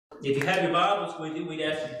If you have your Bibles with you, we'd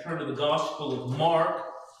ask you to turn to the Gospel of Mark,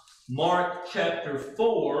 Mark chapter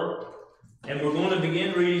 4, and we're going to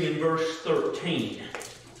begin reading in verse 13.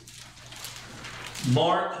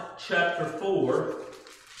 Mark chapter 4,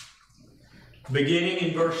 beginning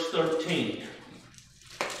in verse 13.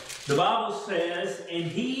 The Bible says, "And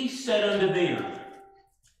he said unto them,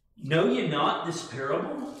 Know ye not this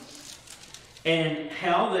parable? And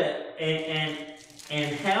how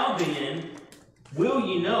then will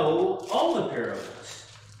ye know all the parables?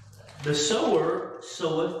 The sower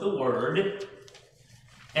soweth the word,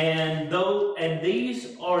 and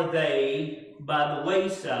these are they by the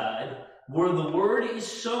wayside, where the word is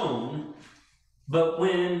sown. But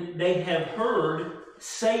when they have heard,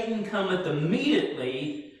 Satan cometh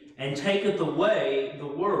immediately, and taketh away the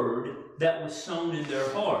word that was sown in their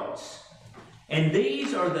hearts. And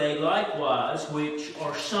these are they likewise which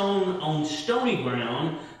are sown on stony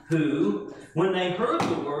ground, who, when they heard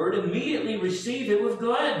the word, immediately receive it with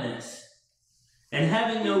gladness, and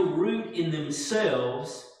having no root in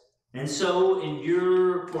themselves, and so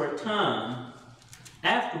endure for a time.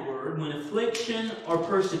 Afterward, when affliction or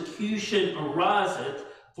persecution ariseth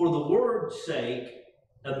for the word's sake,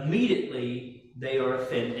 immediately they are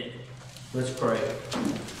offended." Let's pray.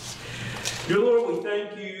 Dear Lord, we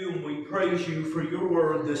thank you and we praise you for your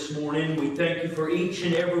word this morning. We thank you for each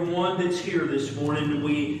and every one that's here this morning. And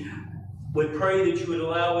we would pray that you would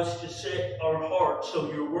allow us to set our hearts on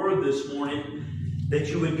your word this morning, that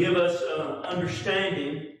you would give us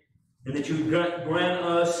understanding, and that you would grant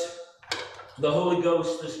us the Holy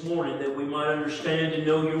Ghost this morning, that we might understand and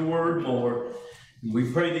know your word more. And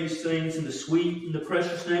we pray these things in the sweet and the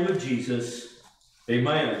precious name of Jesus.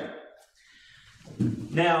 Amen.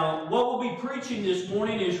 Now, what we'll be preaching this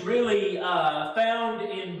morning is really found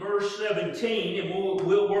in verse 17, and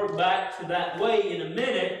we'll work back to that way in a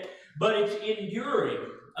minute, but it's enduring.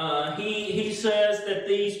 He says that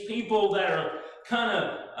these people that are kind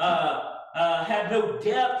of have no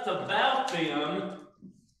depth about them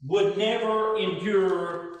would never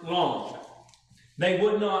endure long. They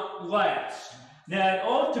would not last. Now, it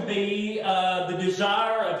ought to be the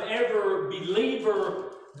desire of every believer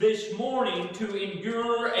this morning to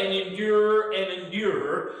endure and endure and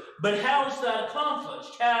endure. But how is that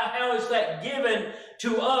accomplished? How is that given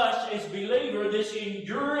to us as believers, this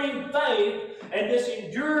enduring faith and this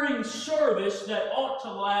enduring service that ought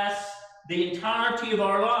to last the entirety of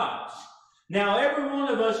our lives? Now, every one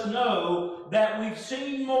of us know that we've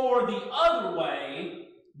seen more the other way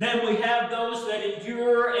than we have those that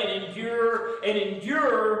endure and endure and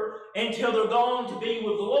endure until they're gone to be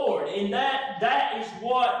with the Lord. And that is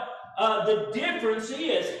what the difference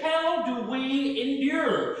is. How do we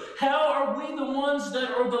endure? How are we the ones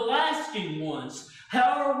that are the lasting ones?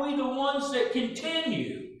 How are we the ones that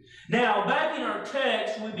continue? Now, back in our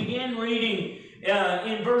text, we began reading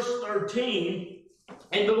in verse 13,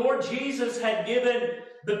 and the Lord Jesus had given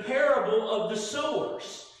the parable of the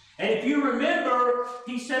sowers. And if you remember,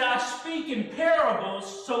 he said, I speak in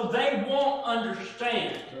parables so they won't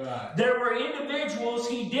understand. Right. There were individuals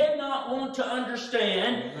he did not want to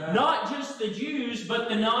understand, right. Not just the Jews, but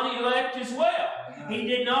the non-elect as well. Right. He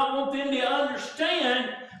did not want them to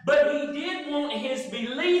understand, but he did want his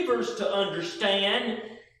believers to understand,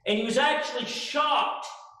 and he was actually shocked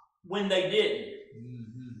when they didn't.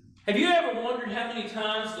 Mm-hmm. Have you ever wondered how many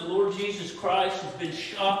times the Lord Jesus Christ has been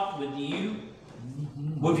shocked with you?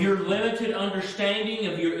 With your limited understanding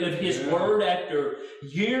of His Word after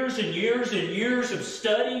years and years and years of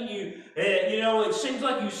study, it seems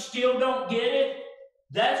like you still don't get it.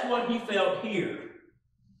 That's what he felt here.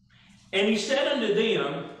 And he said unto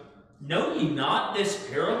them, Know ye not this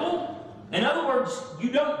parable? In other words,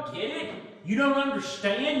 you don't get it. You don't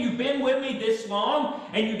understand. You've been with me this long,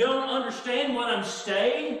 and you don't understand what I'm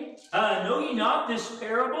saying. Know ye not this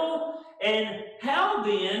parable? And how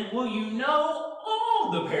then will you know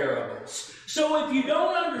all the parables? So if you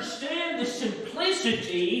don't understand the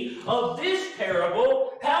simplicity of this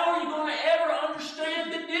parable, how are you going to ever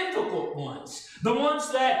understand the difficult ones? The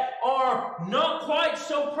ones that are not quite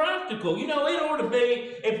so practical. It ought to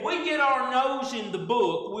be, if we get our nose in the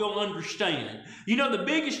book, we'll understand. The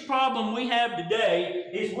biggest problem we have today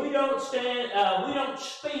is we don't spend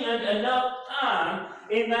enough time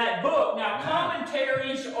in that book. Now,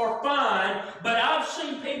 commentaries are fine, but I've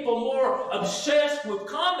seen people more obsessed with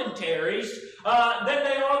commentaries than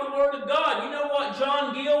they are the Word of God. You know what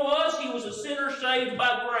John Gill was? He was a sinner saved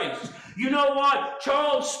by grace. You know what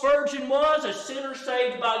Charles Spurgeon was? A sinner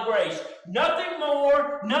saved by grace. Nothing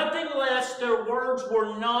more, nothing less. Their words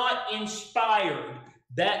were not inspired.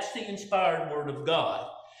 That's the inspired Word of God.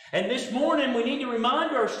 And this morning we need to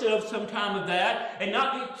remind ourselves sometime of that and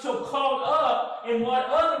not get so caught up in what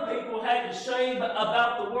other people had to say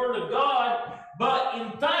about the Word of God, but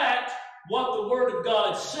in fact, what the Word of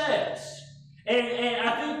God says. And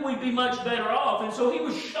I think we'd be much better off. And so he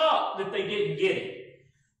was shocked that they didn't get it.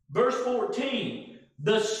 Verse 14,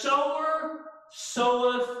 the sower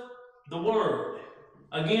soweth the word.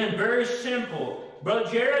 Again, very simple. Brother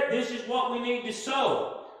Jared, this is what we need to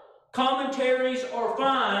sow. Commentaries are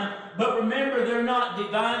fine, but remember, they're not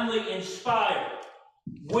divinely inspired.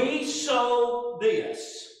 We sow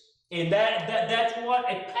this. And that's what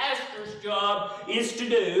a pastor's job is to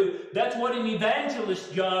do. That's what an evangelist's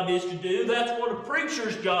job is to do. That's what a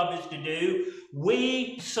preacher's job is to do.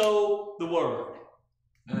 We sow the word.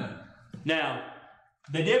 Now,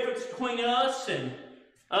 the difference between us and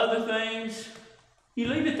other things, you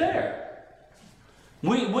leave it there.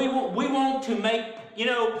 We want to make, you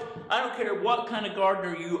know, I don't care what kind of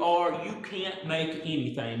gardener you are, you can't make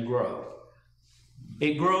anything grow.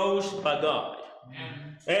 It grows by God.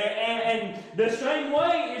 And the same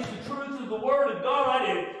way is the truth of the Word of God.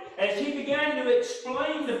 And as he began to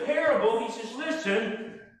explain the parable, he says,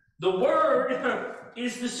 listen, the Word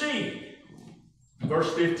is the seed.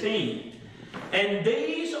 Verse 15. And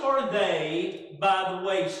these are they by the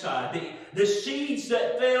wayside. The seeds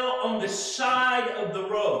that fell on the side of the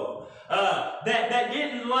road. That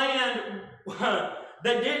didn't land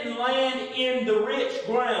in the rich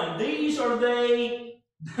ground. These are they.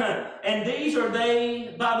 And these are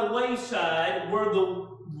they by the wayside where the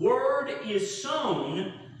word is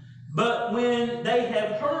sown, but when they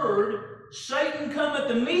have heard, Satan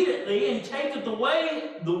cometh immediately and taketh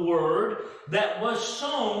away the word that was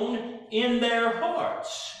sown in their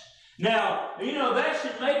hearts. Now, you know, that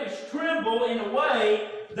should make us tremble in a way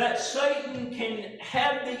that Satan can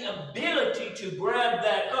have the ability to grab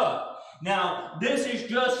that up. Now, this is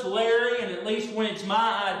just Larry, and at least when it's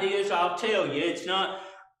my ideas, I'll tell you, it's not.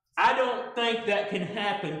 I don't think that can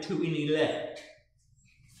happen to an elect.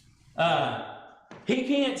 He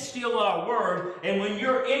can't steal our word, and when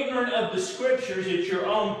you're ignorant of the Scriptures, it's your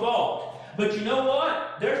own fault. But you know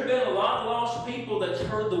what? There's been a lot of lost people that's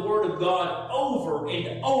heard the Word of God over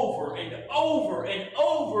and over and over and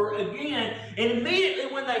over again, and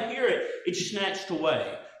immediately when they hear it, it's snatched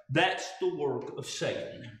away. That's the work of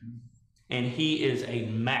Satan, and he is a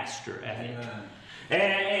master at it.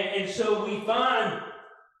 And so we find,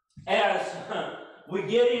 as we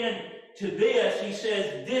get into this, he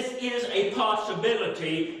says, this is a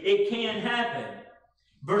possibility. It can happen.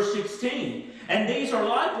 Verse 16, and these are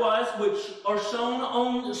likewise which are sown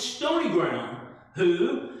on stony ground,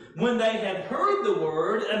 who, when they have heard the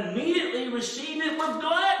word, immediately receive it with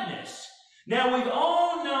gladness. Now, we've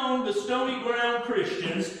all known the stony ground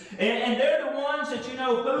Christians, and they're the ones that, you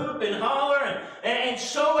know, hoop and holler and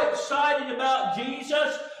so excited about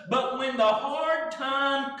Jesus, but when the hard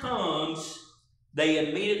time comes, they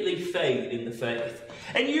immediately fade in the faith.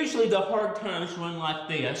 And usually the hard times run like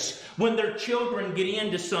this. When their children get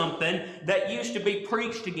into something that used to be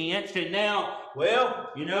preached against, and now, well,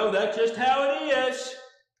 you know, that's just how it is.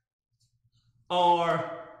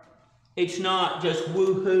 Or it's not just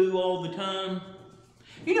woo-hoo all the time.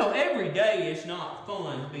 You know, every day is not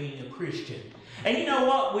fun being a Christian. And you know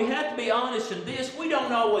what? We have to be honest in this. We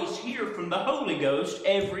don't always hear from the Holy Ghost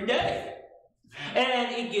every day.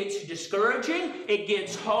 And it gets discouraging. It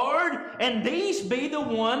gets hard. And these be the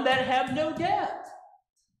one that have no depth.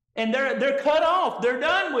 And they're cut off. They're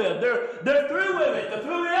done with. They're through with it. They're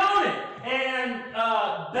through on it. And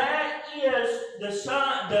that is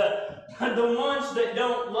the ones that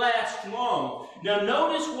don't last long. Now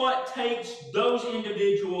notice what takes those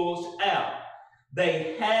individuals out.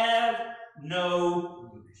 They have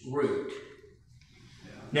no root.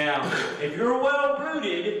 Now, if you're well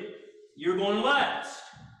rooted, you're going to last.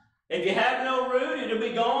 If you have no root, it'll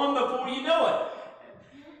be gone before you know it.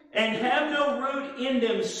 And have no root in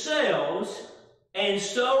themselves, and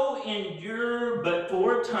so endure but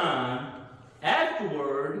for a time.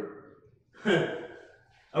 Afterward,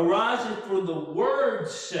 ariseth for the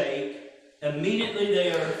word's sake, immediately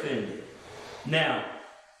they are offended. Now,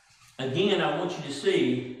 again, I want you to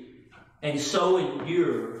see, and so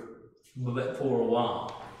endure but for a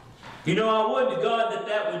while. You know, I would to God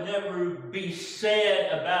that would never be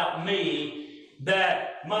said about me,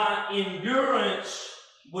 that my endurance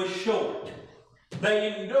was short.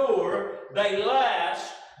 They endure, they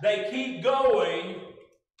last, they keep going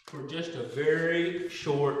for just a very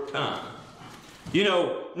short time. You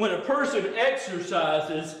know, when a person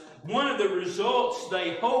exercises, one of the results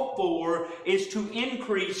they hope for is to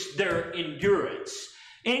increase their endurance.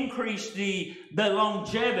 increase the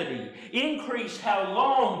longevity, increase how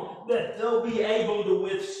long that they'll be able to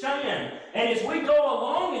withstand. And as we go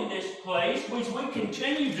along in this place, as we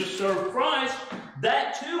continue to serve Christ,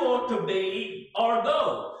 that too ought to be our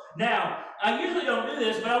goal. Now, I usually don't do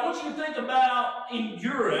this, but I want you to think about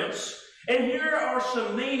endurance. And here are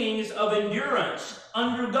some meanings of endurance.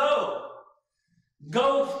 Undergo.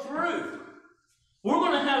 Go through. We're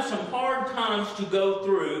going to have some hard times to go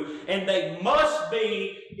through, and they must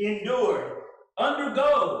be endured.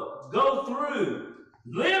 Undergo. Go through.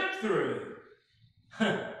 Live through.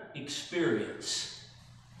 Experience.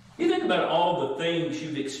 You think about all the things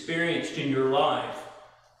you've experienced in your life.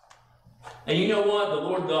 And you know what? The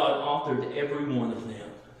Lord God authored every one of them.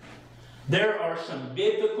 There are some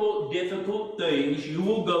difficult things you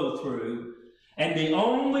will go through, and the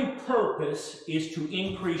only purpose is to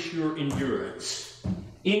increase your endurance.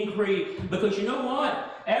 Because you know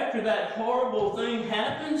what? After that horrible thing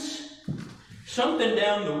happens, something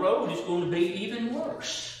down the road is going to be even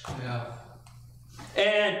worse. Yeah.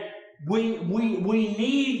 And we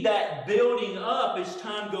need that building up as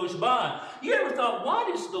time goes by. You ever thought, why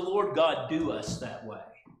does the Lord God do us that way?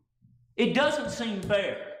 It doesn't seem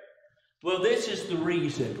fair. Well, this is the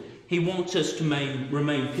reason. He wants us to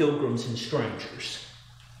remain pilgrims and strangers.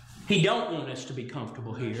 He don't want us to be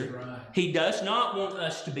comfortable here. Right. He does not want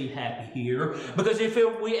us to be happy here. Because if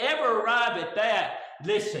we ever arrive at that,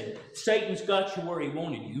 listen, Satan's got you where he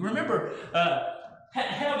wanted you. Remember,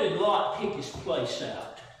 how did Lot pick his place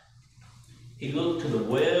out? He looked to the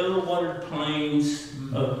well-watered plains,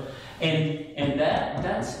 and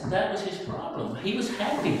that was his problem. He was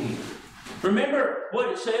happy here. Remember what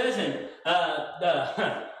it says in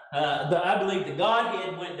I believe the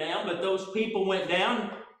Godhead went down, but those people went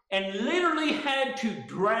down and literally had to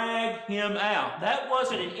drag him out. That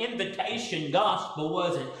wasn't an invitation gospel,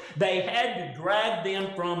 was it? They had to drag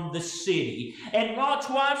them from the city. And Lot's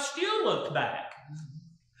wife still looked back.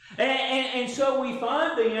 And so we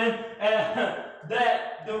find then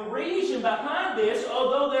that the reason behind this,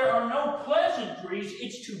 although there are no pleasantries,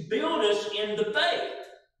 it's to build us in the faith.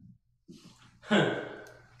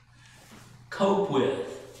 Cope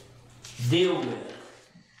with, deal with,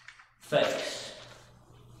 face.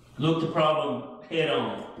 Look the problem head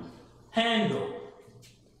on. Handle,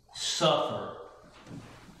 suffer.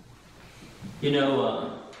 You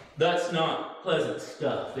know, that's not pleasant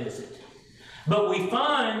stuff, is it? But we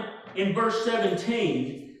find in verse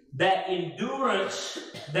 17 that endurance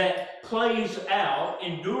that plays out,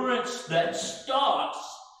 endurance that stops,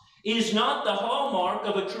 is not the hallmark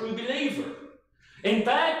of a true believer. In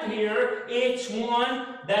fact, here, it's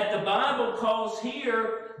one that the Bible calls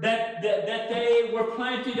here that they were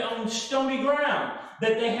planted on stony ground,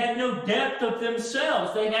 that they had no depth of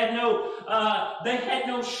themselves, they had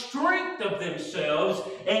no strength of themselves,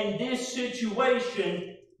 and this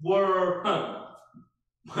situation were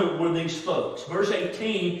these folks. Verse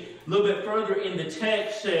 18, a little bit further in the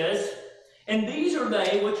text says, "And these are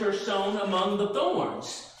they which are sown among the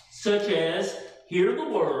thorns, such as hear the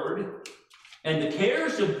word, and the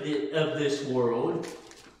cares of this world,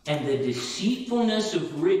 and the deceitfulness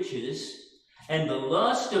of riches, and the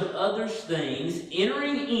lust of others things,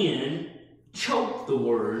 entering in, choke the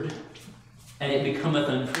word, and it becometh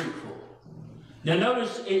unfruitful." Now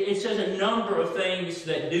notice it says a number of things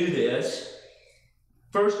that do this.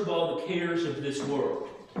 First of all, the cares of this world.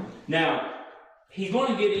 Now, he's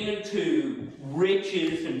going to get into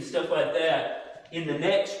riches and stuff like that in the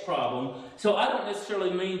next problem. So I don't necessarily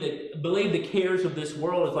believe the cares of this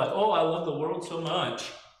world is like, oh, I love the world so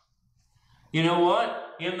much. You know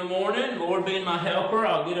what? In the morning, Lord being my helper,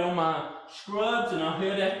 I'll get on my scrubs and I'll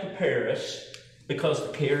head out to Paris because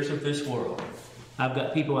the cares of this world. I've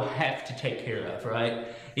got people I have to take care of, right?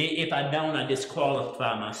 If I don't, I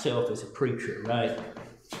disqualify myself as a preacher, right?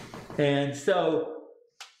 And so,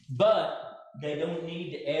 but they don't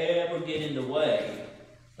need to ever get in the way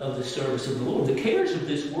of the service of the Lord. The cares of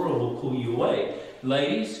this world will pull you away.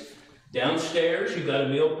 Ladies, downstairs, you got a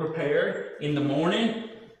meal prepared in the morning.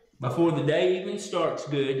 Before the day even starts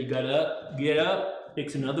good, you got to get up,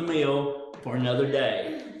 fix another meal for another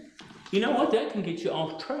day. You know what? That can get you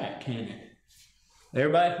off track, can it?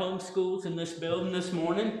 Everybody homeschools in this building this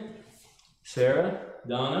morning. Sarah,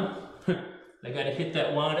 Donna, they got to hit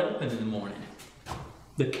that wide open in the morning.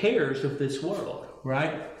 The cares of this world,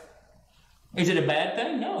 right? Is it a bad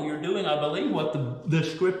thing? No, you're doing, I believe, what the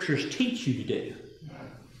scriptures teach you to do.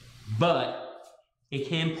 But it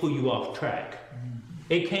can pull you off track.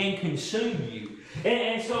 It can consume you.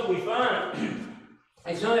 And so we find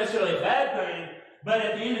it's not necessarily a bad thing But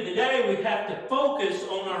at the end of the day, we have to focus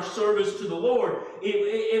on our service to the Lord.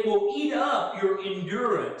 It will eat up your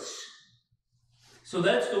endurance. So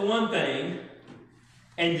that's the one thing.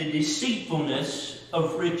 And the deceitfulness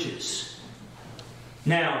of riches.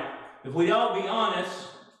 Now, if we all be honest,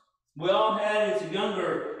 we all had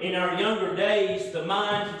in our younger days, the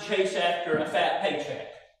mind to chase after a fat paycheck.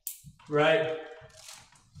 Right?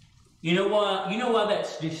 You know why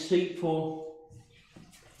that's deceitful?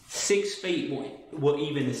 6 feet will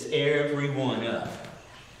even everyone up.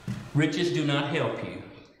 Riches do not help you.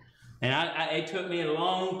 And it took me a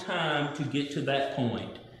long time to get to that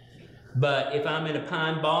point. But if I'm in a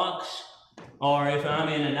pine box, or if I'm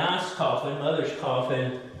in a nice coffin, mother's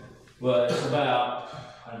coffin was about,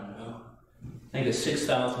 I don't know, I think it's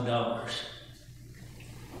 $6,000.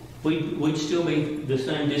 We'd still be the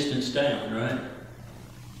same distance down, right?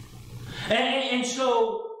 And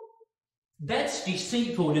so that's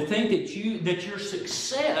deceitful to think that your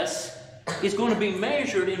success is going to be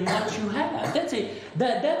measured in what you have. That's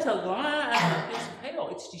a lie. It's hell.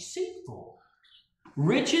 It's deceitful.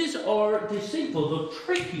 Riches are deceitful. They'll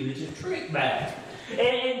trick you. It's a trick bag.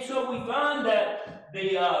 And so we find that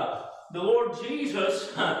the Lord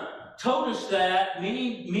Jesus told us that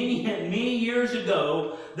many years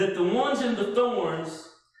ago, that the ones in the thorns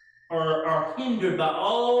are hindered by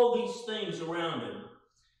all these things around them.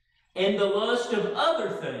 And the lust of other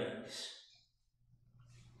things.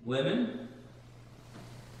 Women,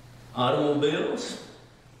 automobiles,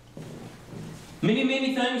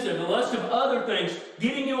 many things are the lust of other things,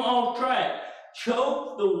 getting you off track.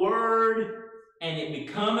 Choke the word, and it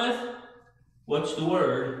becometh, what's the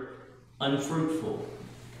word? Unfruitful.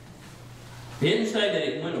 It didn't say that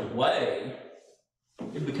it went away.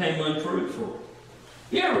 It became unfruitful.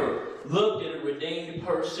 You ever looked at a redeemed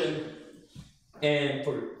person, and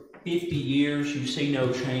for 50 years you see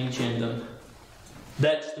no change in them?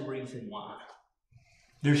 That's the reason why.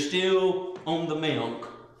 They're still on the milk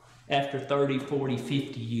after 30, 40,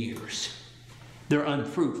 50 years. They're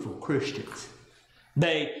unfruitful Christians.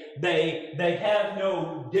 They have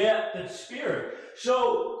no depth of spirit.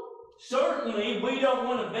 So certainly we don't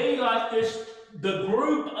want to be like this, the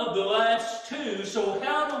group of the last two. So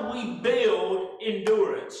how do we build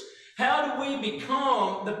endurance? How do we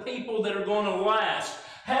become the people that are going to last?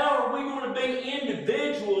 How are we going to be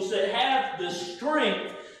individuals that have the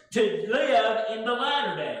strength to live in the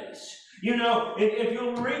latter days? You know, if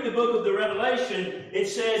you'll read the book of the Revelation, it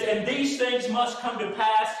says, and these things must come to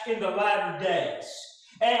pass in the latter days.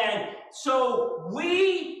 And so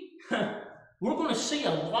we're going to see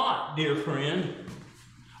a lot, dear friend.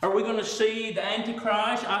 Are we going to see the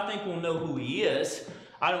Antichrist? I think we'll know who he is.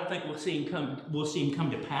 I don't think we'll see him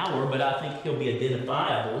come to power, but I think he'll be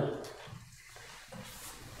identifiable.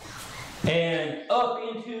 And up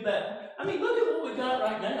into that, I mean, look at what we got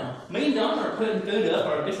right now. Me and Donna are putting food up,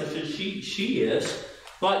 or I guess I said she is,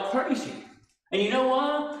 like crazy. And you know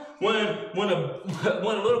why? When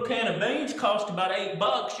a little can of beans cost about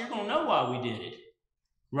 $8, you're going to know why we did it.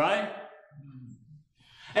 Right?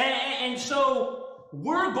 And so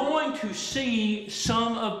we're going to see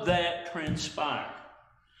some of that transpire.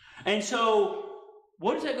 And so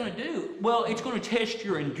what is that going to do? Well, it's going to test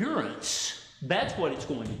your endurance. That's what it's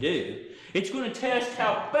going to do. It's going to test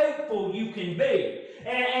how faithful you can be.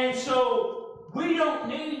 And so we don't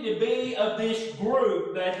need to be of this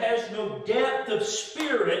group that has no depth of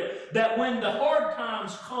spirit, that when the hard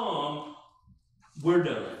times come, we're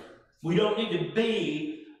done. We don't need to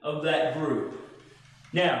be of that group.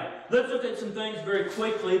 Now, let's look at some things very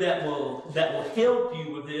quickly that will help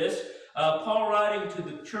you with this. Paul writing to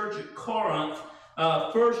the church at Corinth,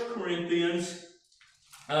 1 Corinthians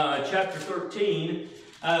chapter 13.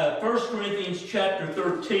 1 Corinthians chapter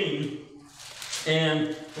 13.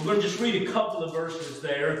 And we're going to just read a couple of verses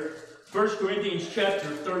there. 1 Corinthians chapter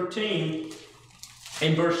 13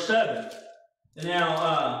 and verse 7.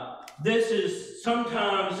 Now, this is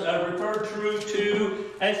sometimes referred to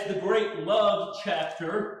as the great love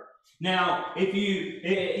chapter. Now, if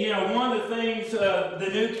you know, one of the things, the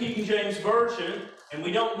New King James Version, and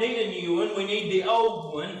we don't need a new one, we need the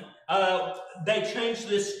old one, they changed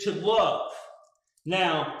this to love.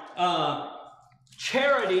 Now,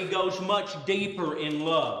 charity goes much deeper in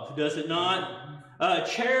love, does it not?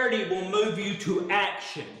 Charity will move you to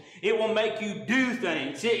action. It will make you do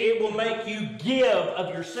things. It will make you give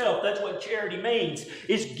of yourself. That's what charity means,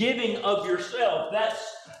 is giving of yourself.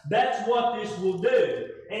 That's what this will do.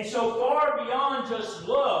 And so far beyond just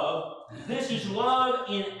love, this is love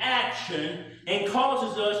in action and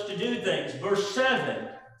causes us to do things. Verse 7,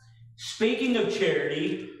 speaking of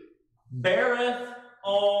charity, beareth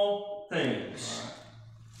all things.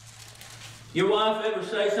 Your wife ever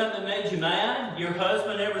say something that made you mad? Your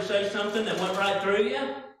husband ever say something that went right through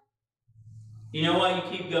you? You know why you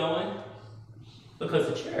keep going? Because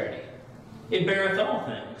of charity. It beareth all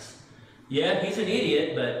things. Yeah, he's an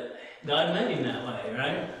idiot, but God made him that way,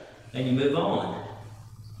 right? And you move on.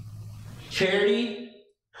 Charity,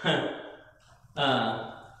 verse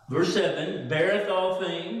 7, beareth all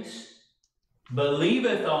things,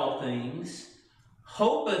 believeth all things,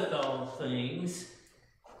 hopeth all things,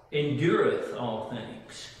 endureth all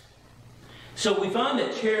things. So we find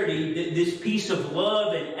that charity, this piece of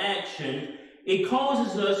love and action, it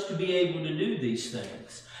causes us to be able to do these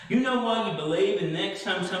things. You know why you believe, and next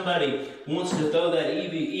time somebody wants to throw that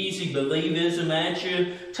easy believism at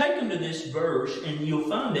you, take them to this verse, and you'll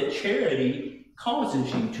find that charity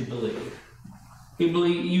causes you to believe.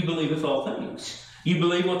 You believeth all things. You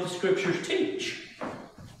believe what the Scriptures teach.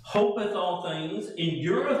 Hopeth all things,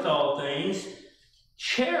 endureth all things.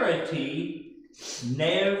 Charity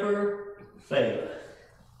never faileth.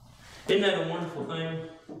 Isn't that a wonderful thing?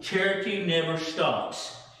 Charity never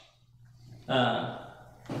stops.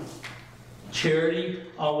 Charity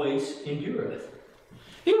always endureth.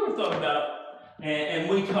 You ever thought about, and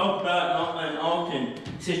we talk about and often, it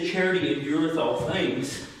says charity endureth all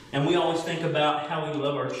things, and we always think about how we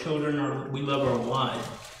love our children or we love our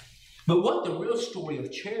wife. But what the real story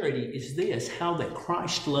of charity is this, how that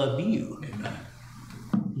Christ loved you. Amen.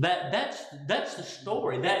 That's the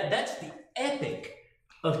story. That's the epic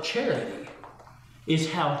of charity, is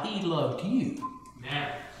how he loved you.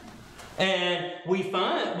 Yeah. And we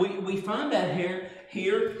find that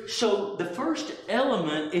here. So the first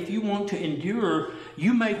element, if you want to endure,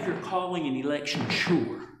 you make your calling and election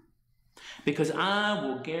sure. Because I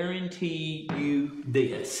will guarantee you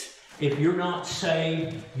this. If you're not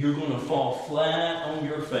saved, you're going to fall flat on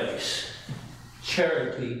your face.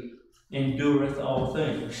 Charity endureth all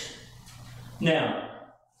things. Now,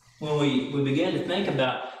 when we begin to think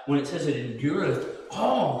about when it says it endureth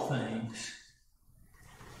all things,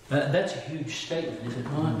 that's a huge statement, is it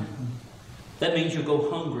not? That means you'll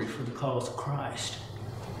go hungry for the cause of Christ.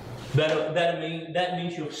 That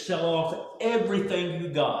means you'll sell off everything you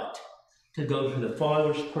got to go to the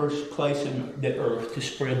farthest place in the earth to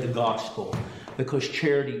spread the gospel. Because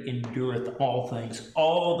charity endureth all things,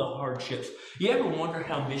 all the hardships. You ever wonder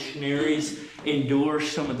how missionaries endure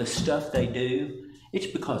some of the stuff they do? It's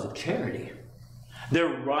because of charity. They're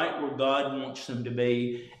right where God wants them to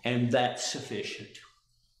be, and that's sufficient.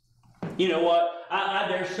 You know what? I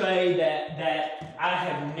dare say that I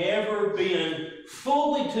have never been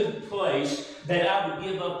fully to the place that I would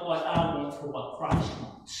give up what I want for what Christ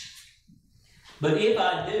wants. But if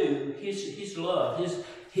I do, His love,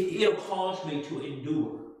 it'll cause me to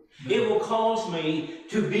endure. It will cause me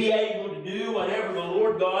to be able to do whatever the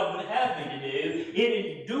Lord God would have me to do.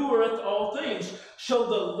 It endureth all things. So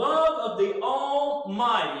the love of the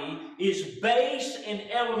Almighty is base and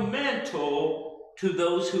elemental to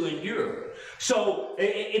those who endure. So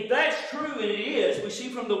if that's true, and it is, we see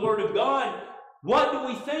from the Word of God, what do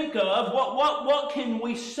we think of? What can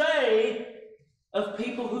we say of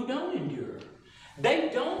people who don't endure? They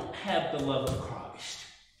don't have the love of Christ.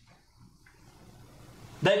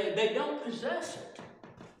 They don't possess it.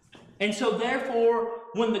 And so therefore,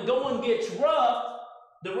 when the going gets rough,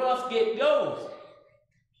 the rough get going.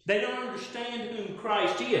 They don't understand whom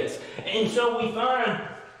Christ is. And so we find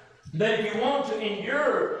that if you want to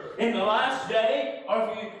endure in the last day,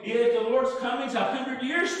 or if the Lord's coming is 100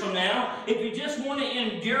 years from now, if you just want to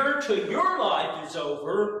endure till your life is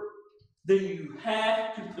over, then you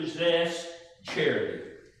have to possess charity.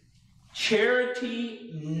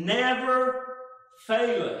 Charity never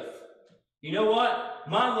faileth. You know what?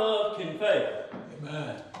 My love can fail.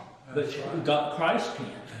 Amen. But right. God, Christ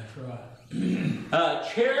can. That's right.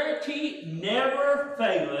 Charity never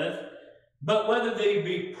faileth, but whether they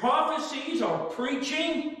be prophecies or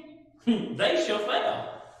preaching, they shall fail.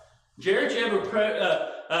 Jared, you ever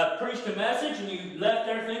preached a message and you left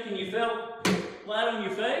there thinking you fell flat on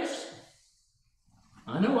your face?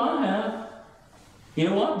 I know I have. You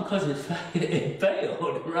know what? Because it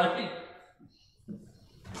failed, right?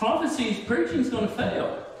 Prophecies, preaching is going to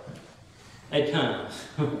fail at times.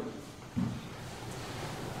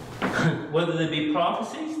 Whether they be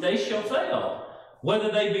prophecies, they shall fail. Whether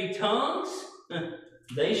they be tongues,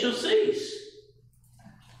 they shall cease.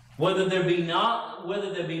 Whether there be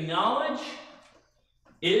knowledge,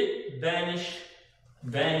 it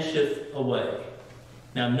vanisheth away.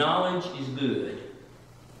 Now, knowledge is good,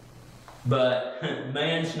 but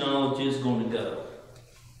man's knowledge is going to go.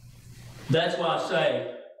 That's why I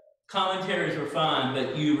say commentaries are fine,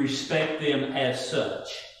 but you respect them as such,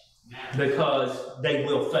 because they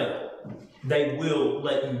will fail. they will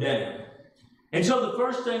let you down. And so the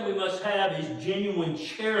first thing we must have is genuine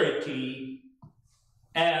charity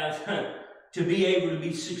as to be able to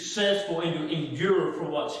be successful and to endure for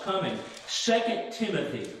what's coming. 2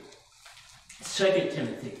 Timothy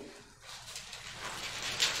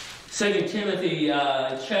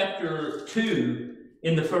chapter 2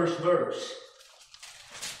 in the first verse.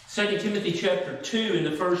 2 Timothy chapter 2 in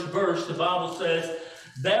the first verse, the Bible says,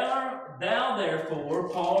 Thou therefore,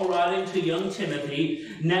 Paul writing to young Timothy,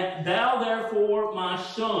 thou therefore, my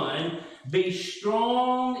son, be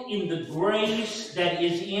strong in the grace that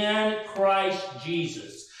is in Christ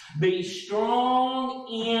Jesus. Be strong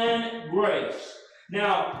in grace.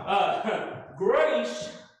 Now, grace,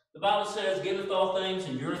 the Bible says, giveth all things,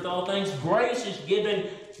 endureth all things. Grace is given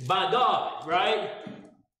by God, right?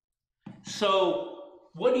 So,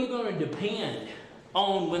 what are you going to depend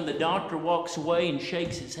on when the doctor walks away and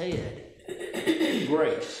shakes his head?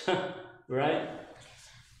 Grace, right?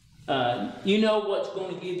 You know what's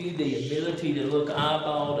going to give you the ability to look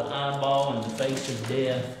eyeball to eyeball in the face of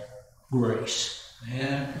death? Grace.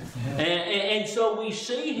 Yeah. And so we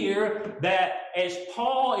see here that as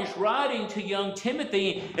Paul is writing to young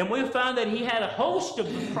Timothy, and we find that he had a host of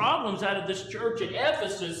problems out of this church at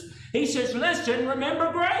Ephesus, he says, listen,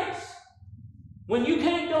 remember grace. When you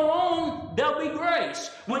can't go on, there'll be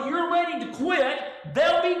grace. When you're ready to quit,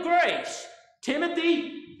 there'll be grace.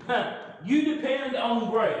 Timothy, you depend on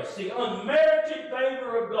grace, the unmerited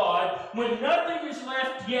favor of God. When nothing is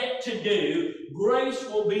left yet to do, grace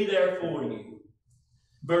will be there for you.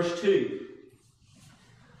 Verse 2.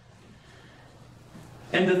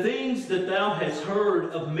 And the things that thou hast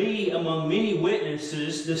heard of me among many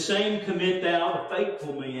witnesses, the same commit thou to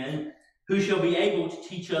faithful men, who shall be able to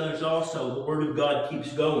teach others also. The word of God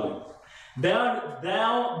keeps going.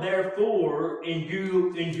 Thou therefore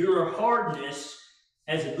endure hardness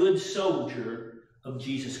as a good soldier of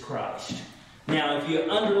Jesus Christ. Now, if you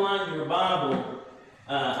underline your Bible,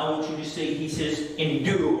 I want you to see he says,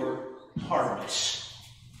 endure hardness.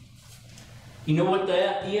 You know what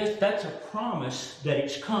that is? That's a promise that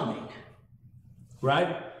it's coming.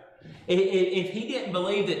 Right? If he didn't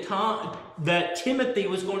believe that Timothy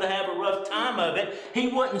was going to have a rough time of it, he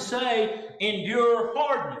wouldn't say, endure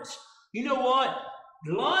hardness. You know what?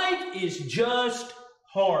 Life is just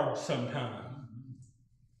hard sometimes.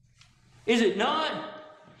 Is it not?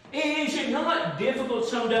 Is it not difficult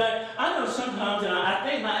sometimes? I know sometimes, and I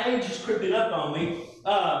think my age is creeping up on me,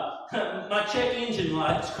 my check engine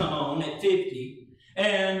lights come on at 50.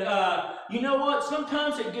 And you know what?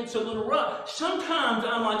 Sometimes it gets a little rough. Sometimes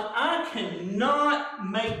I'm like, I cannot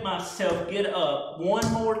make myself get up one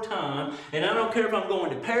more time. And I don't care if I'm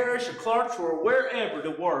going to Paris or Clarksville or wherever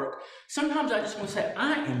to work. Sometimes I just want to say,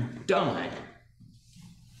 I am done.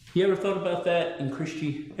 You ever thought about that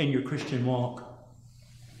in your Christian walk?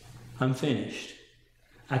 I'm finished.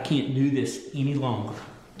 I can't do this any longer.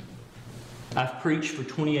 I've preached for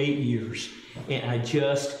 28 years, and I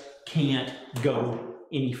just can't go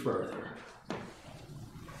any further.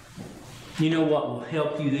 You know what will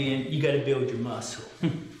help you then? You got to build your muscle.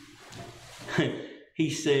 He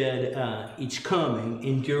said, it's coming,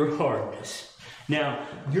 endure hardness. Now,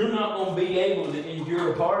 you're not going to be able to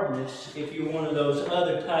endure hardness if you're one of those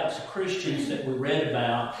other types of Christians that we read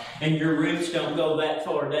about, and your roots don't go that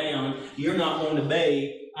far down. You're not going to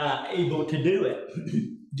be able to do it.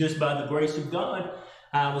 Just by the grace of God.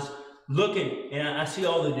 I was looking, and I see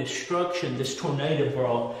all the destruction this tornado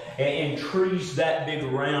brought, and trees that big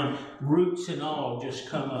around, roots and all just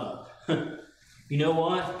come up. You know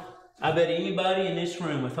what? I bet anybody in this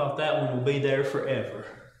room would thought that one will be there forever.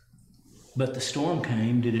 But the storm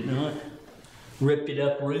came, did it not? Ripped it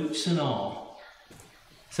up, roots and all.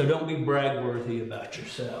 So don't be brag-worthy about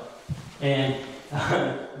yourself. And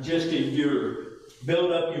just endure.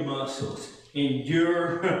 Build up your muscles.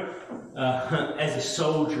 Endure as a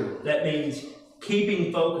soldier. That means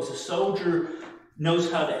keeping focus. A soldier knows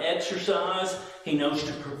how to exercise. He knows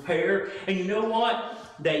to prepare. And you know what?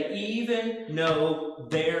 They even know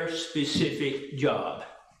their specific job.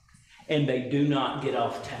 And they do not get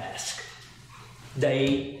off task.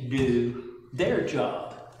 They do their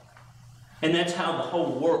job. And that's how the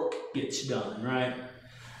whole work gets done, right?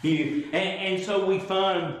 And so we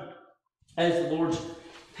find, as the Lord's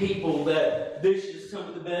people, that this is some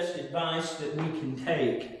of the best advice that we can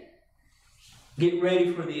take. Get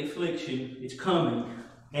ready for the affliction. It's coming,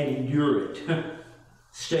 and endure it.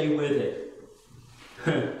 Stay with it.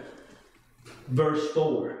 Verse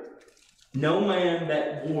 4. No man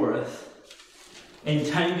that warreth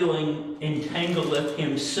entangleth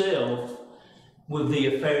himself with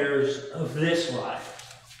the affairs of this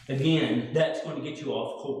life. Again, that's going to get you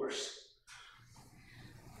off course.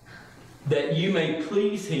 that you may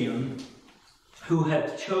please him who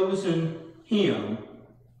hath chosen him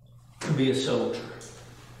to be a soldier.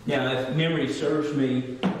 Now, if memory serves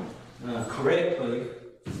me correctly,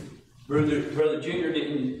 Brother Junior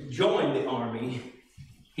didn't join the army.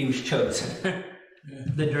 He was chosen.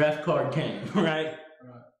 The draft card came, right?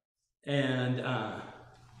 And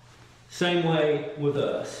same way with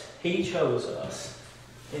us. He chose us.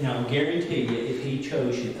 And I'll guarantee you, if he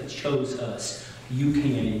chose us, you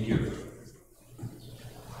can endure.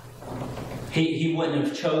 He wouldn't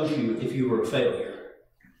have chose you if you were a failure.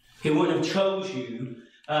 He wouldn't have chose you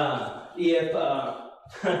if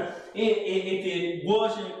it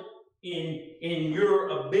wasn't in your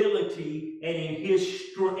ability and in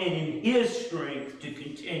his strength to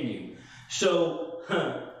continue. So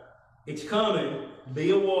it's coming.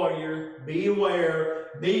 Be a warrior. Be aware.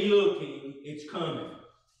 Be looking. It's coming.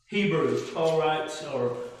 Hebrews, Paul writes,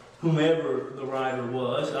 or whomever the writer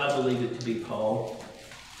was, I believe it to be Paul.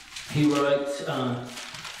 He writes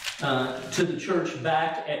to the church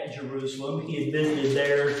back at Jerusalem. He had visited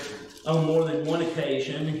there on more than one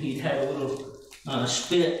occasion. He'd had a little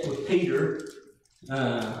spit with Peter.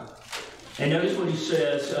 And notice what he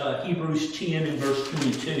says, Hebrews 10 and verse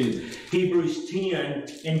 22. Hebrews 10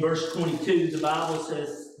 and verse 22, the Bible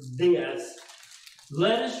says this: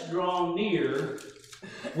 let us draw near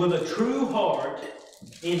with a true heart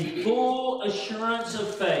in full assurance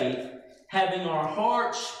of faith, having our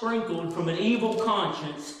hearts sprinkled from an evil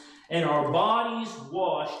conscience and our bodies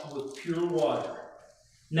washed with pure water.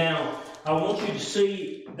 Now, I want you to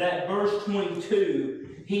see that verse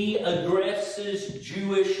 22, he addresses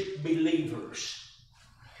Jewish believers.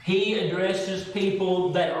 He addresses people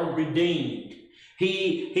that are redeemed.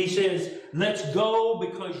 He says, let's go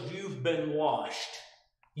because you've been washed.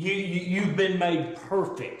 You've been made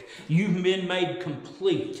perfect. You've been made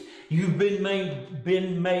complete. You've been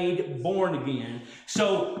made born again.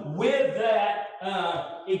 So with that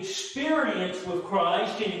experience with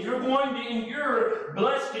Christ, and if you're going to endure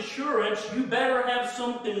blessed assurance, you better have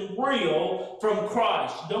something real from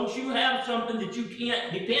Christ. Don't you have something that you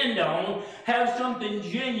can't depend on. Have something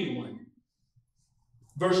genuine.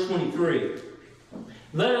 Verse 23.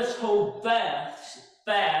 Let us hold fast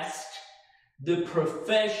the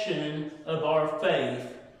profession of our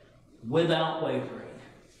faith without wavering.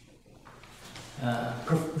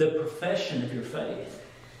 The profession of your faith.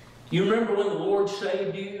 You remember when the Lord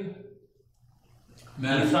saved you? Do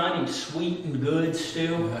you find him sweet and good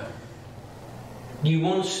still? Yeah. Do you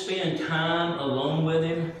want to spend time alone with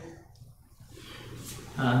him?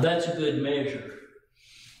 That's a good measure.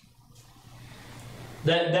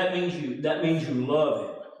 That means you love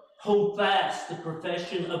him. Hold fast the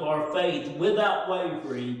profession of our faith without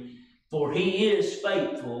wavering, for he is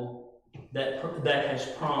faithful that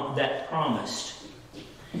promised.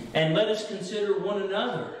 And let us consider one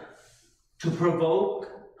another to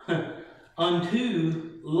provoke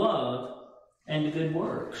unto love and good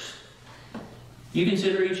works. You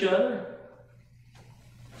consider each other?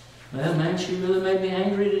 Well, man, she really made me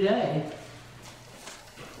angry today.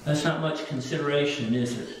 That's not much consideration,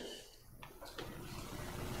 is it?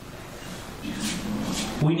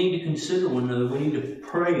 We need to consider one another. We need to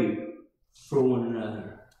pray for one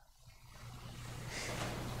another.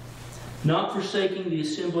 Not forsaking the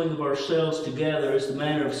assembling of ourselves together as the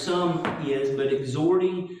manner of some is, but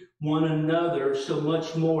exhorting one another so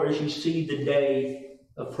much more as you see the day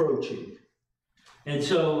approaching. And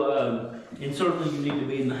so, and certainly you need to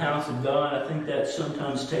be in the house of God. I think that's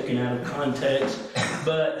sometimes taken out of context.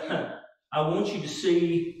 But I want you to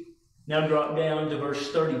see, now drop down to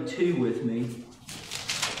verse 32 with me.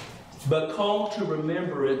 But call to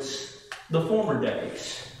remembrance the former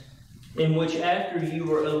days, in which after you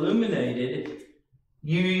were illuminated,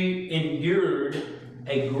 you endured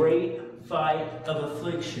a great fight of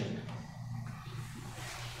affliction.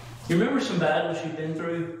 You remember some battles you've been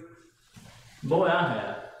through? Boy, I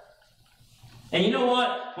have. And you know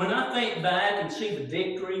what? When I think back and see the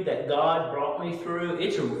victory that God brought me through,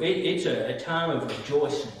 it's a time of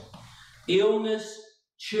rejoicing. Illness,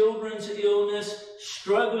 children's illness,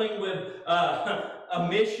 struggling with a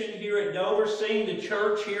mission here at Dover, seeing the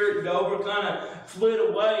church here at Dover kind of flit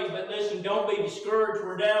away. But listen, don't be discouraged.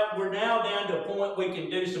 We're now down to a point we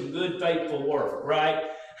can do some good, faithful work,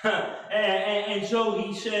 right? And so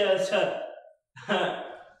he says,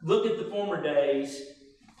 look at the former days.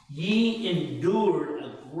 Ye endured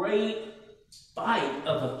a great fight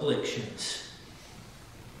of afflictions.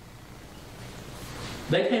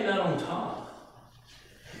 They came out on top.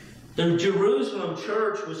 The Jerusalem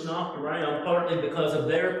church was knocked around partly because of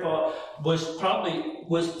their fault, was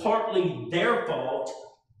partly their fault,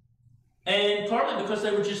 and partly because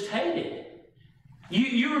they were just hated.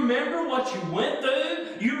 You remember what you went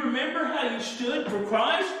through? You remember how you stood for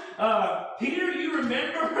Christ? Peter, you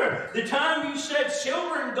remember the time you said,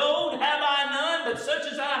 silver and gold have I none, but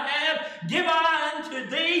such as I have, give I unto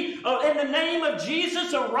thee. In the name of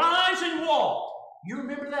Jesus, arise and walk. You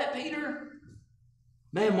remember that, Peter?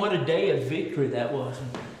 Man, what a day of victory that was.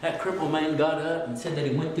 That crippled man got up and said that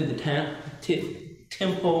he went through the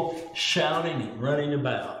temple shouting and running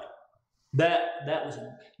about. That was,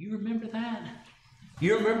 you remember that?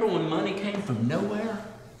 You remember when money came from nowhere?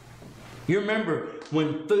 You remember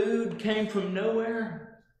when food came from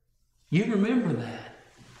nowhere? You remember that.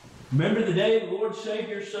 Remember the day the Lord saved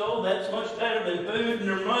your soul? That's much better than food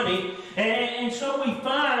and money. And so we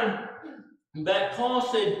find that Paul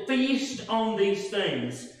said, feast on these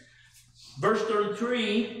things. Verse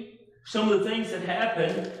 33, some of the things that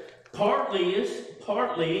happened, partly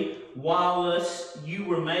whilst you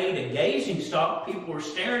were made a gazing stock, people were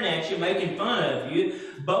staring at you, making fun of you,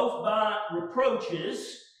 both by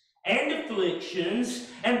reproaches and afflictions,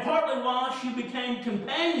 and partly whilst you became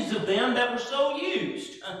companions of them that were so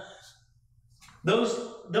used.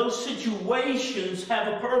 Those situations have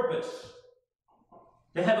a purpose.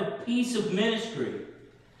 They have a piece of ministry.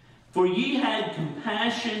 For ye had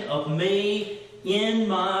compassion of me in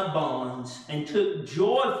my bonds, and took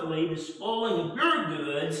joyfully the spoiling of your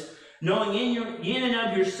goods, knowing in and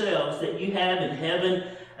of yourselves that you have in heaven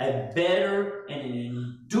a better and an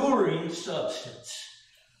enduring substance.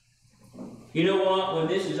 You know what? When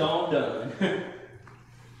this is all done,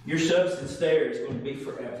 your substance there is going to be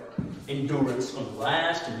forever. Endurance is going to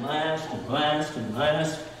last and last and last and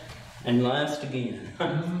last and last again.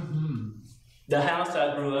 The house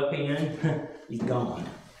I grew up in is gone.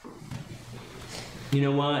 You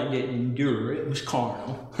know why? It didn't endure. It was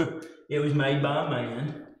carnal. It was made by a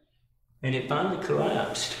man. And it finally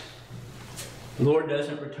collapsed. The Lord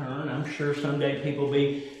doesn't return. I'm sure someday people will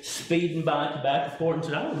be speeding by tobacco port and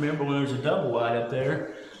say, I remember when there was a double wide up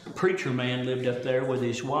there. A preacher man lived up there with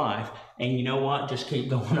his wife. And you know what? Just keep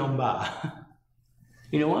going on by.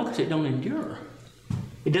 You know why? Because it don't endure.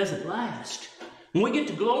 It doesn't last. When we get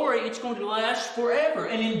to glory, it's going to last forever.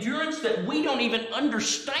 An endurance that we don't even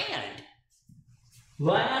understand.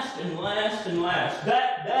 Last and last and last.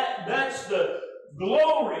 That's the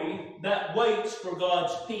glory that waits for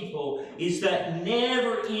God's people, is that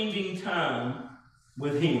never-ending time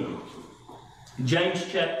with Him. James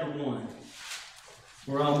chapter 1.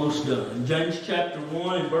 We're almost done. James chapter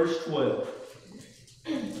 1 and verse 12.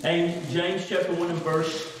 And James chapter 1 and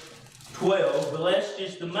verse 12. Blessed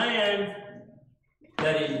is the man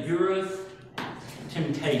that endureth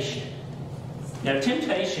temptation. Now,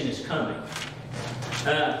 temptation is coming.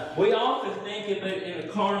 We often think of it in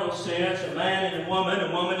a carnal sense, a man and a woman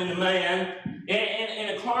and a man, in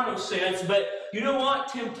a carnal sense, but you know what?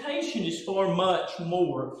 Temptation is far much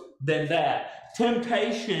more than that.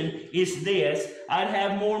 Temptation is this: I'd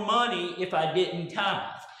have more money if I didn't tithe.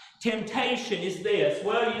 Temptation is this: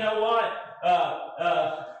 well, you know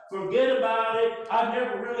what? Forget about it. I've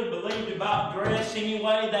never really believed about dress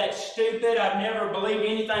anyway. That's stupid. I've never believed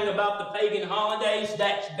anything about the pagan holidays.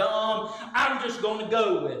 That's dumb. I'm just going to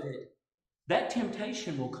go with it. That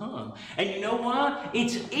temptation will come. And you know why?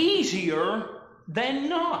 It's easier than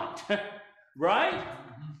not. Right?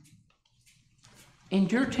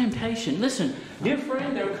 Endure temptation. Listen, dear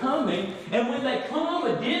friend, they're coming, and when they come,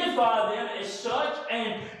 identify them as such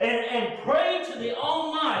and pray to the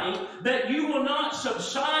Almighty that you will not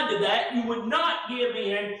subside to that, you would not give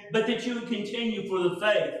in, but that you would continue for the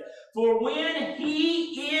faith. For when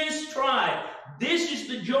he is tried, this is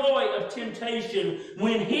the joy of temptation,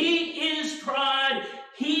 when he is tried,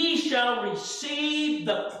 he shall receive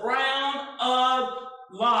the crown of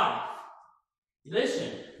life.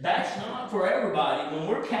 Listen, that's not for everybody. When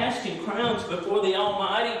we're casting crowns before the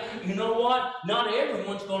Almighty, you know what? Not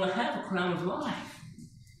everyone's going to have a crown of life.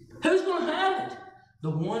 Who's going to have it? The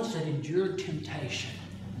ones that endured temptation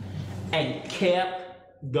and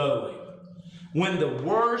kept going. When the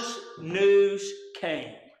worst news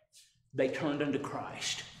came, they turned unto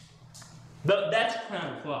Christ. That's a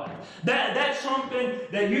crown of life. That's something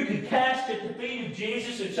that you can cast at the feet of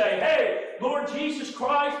Jesus and say, hey, Lord Jesus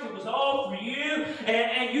Christ, it was all for you,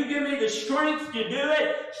 and you give me the strength to do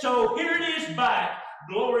it, so here it is back.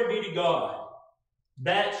 Glory be to God.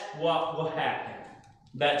 That's what will happen.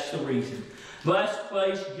 That's the reason. Last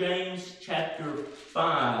place, James chapter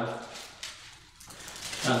 5.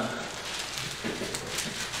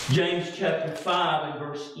 James chapter 5 and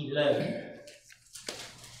verse 11.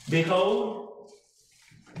 Behold,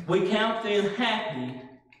 we count them happy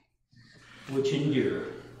which endure.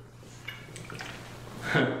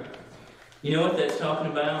 You know what that's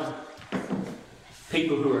talking about?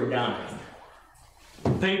 people who are dying,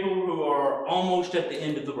 people who are almost at the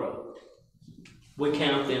end of the road. We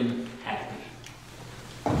count them happy.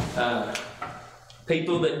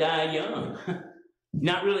 People that die young,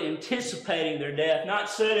 not really anticipating their death, not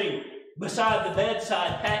sitting beside the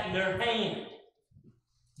bedside patting their hand,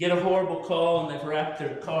 get a horrible call and they've wrapped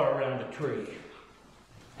their car around a tree,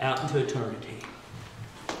 out into eternity.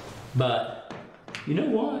 But you know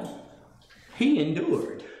what? He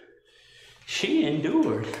endured. She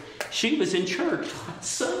endured. She was in church on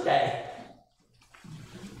Sunday.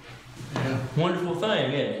 Wonderful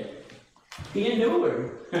thing, isn't it? He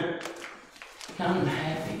endured. Count him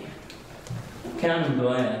happy. Count him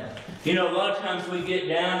glad. You know, a lot of times we get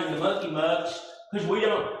down in the mucky mucks because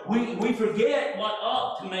we forget what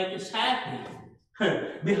ought to make us happy.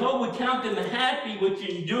 Behold, we count them happy which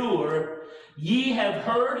endure. Ye have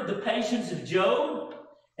heard of the patience of Job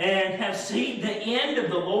and have seen the end of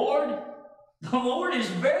the Lord. The Lord is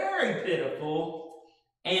very pitiful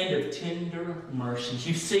and of tender mercies.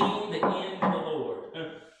 You've seen the end of the Lord.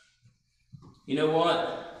 You know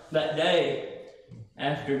what? That day,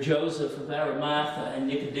 after Joseph of Arimathea and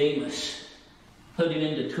Nicodemus put him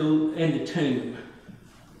in the tomb,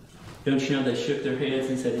 don't you know they shook their heads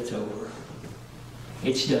and said, it's over.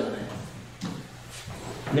 It's done.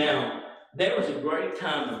 Now, there was a great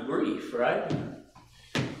time of grief, right?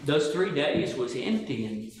 Those 3 days was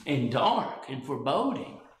empty and dark and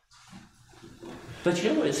foreboding. But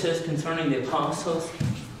you know what it says concerning the apostles?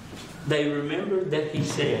 They remembered that he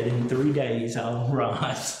said, in 3 days I'll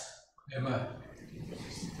rise. Amen.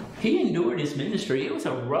 He endured his ministry. It was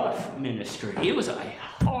a rough ministry. It was a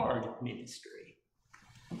hard ministry.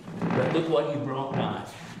 But look what he brought by.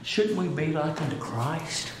 Shouldn't we be like unto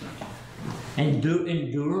Christ and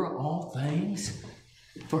endure all things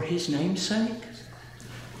for his name's sake?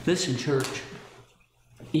 Listen, church,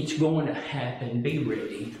 it's going to happen. Be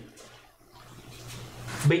ready.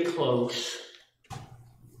 Be close.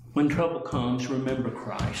 When trouble comes, remember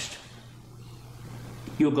Christ.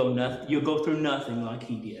 You'll go through nothing like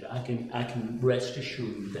he did. I can rest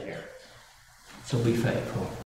assured there. So be faithful.